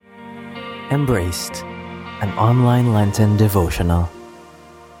Embraced, an online Lenten devotional.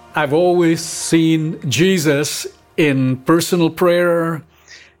 I've always seen Jesus in personal prayer,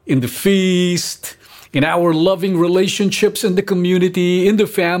 in the feast, in our loving relationships in the community, in the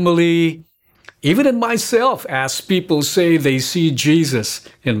family, even in myself, as people say they see Jesus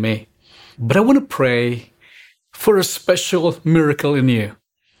in me. But I want to pray for a special miracle in you,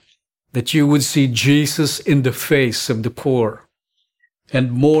 that you would see Jesus in the face of the poor, and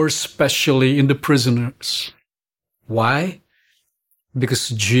more especially in the prisoners. Why? Because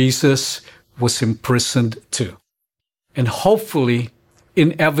Jesus was imprisoned too. And hopefully,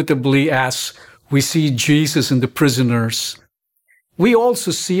 inevitably, as we see Jesus in the prisoners, we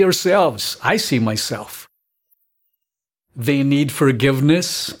also see ourselves. I see myself. They need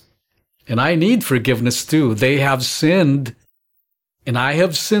forgiveness, and I need forgiveness too. They have sinned, and I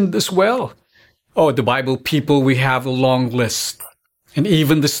have sinned as well. Oh, the Bible people, we have a long list. And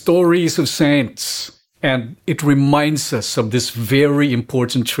even the stories of saints. And it reminds us of this very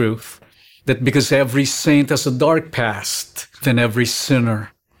important truth, that because every saint has a dark past, then every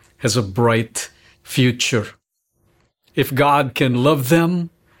sinner has a bright future. If God can love them,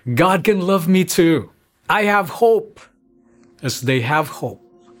 God can love me too. I have hope as they have hope.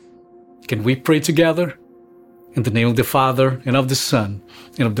 Can we pray together? In the name of the Father, and of the Son,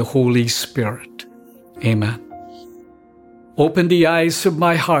 and of the Holy Spirit. Amen. Open the eyes of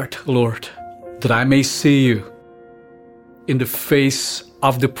my heart, Lord, that I may see you in the face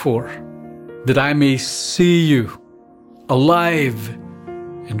of the poor, that I may see you alive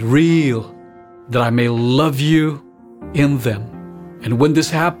and real, that I may love you in them. And when this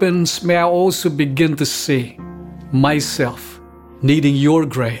happens, may I also begin to see myself needing your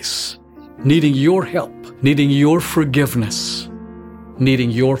grace, needing your help, needing your forgiveness,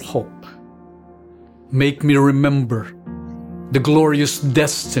 needing your hope. Make me remember the glorious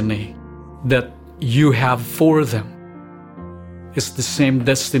destiny that you have for them. It's the same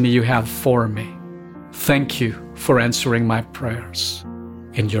destiny you have for me. Thank you for answering my prayers.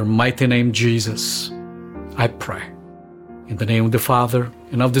 In your mighty name, Jesus, I pray. In the name of the Father,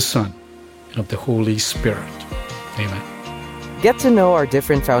 and of the Son, and of the Holy Spirit. Amen. Get to know our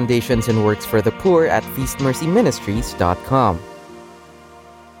different foundations and works for the poor at feastmercyministries.com.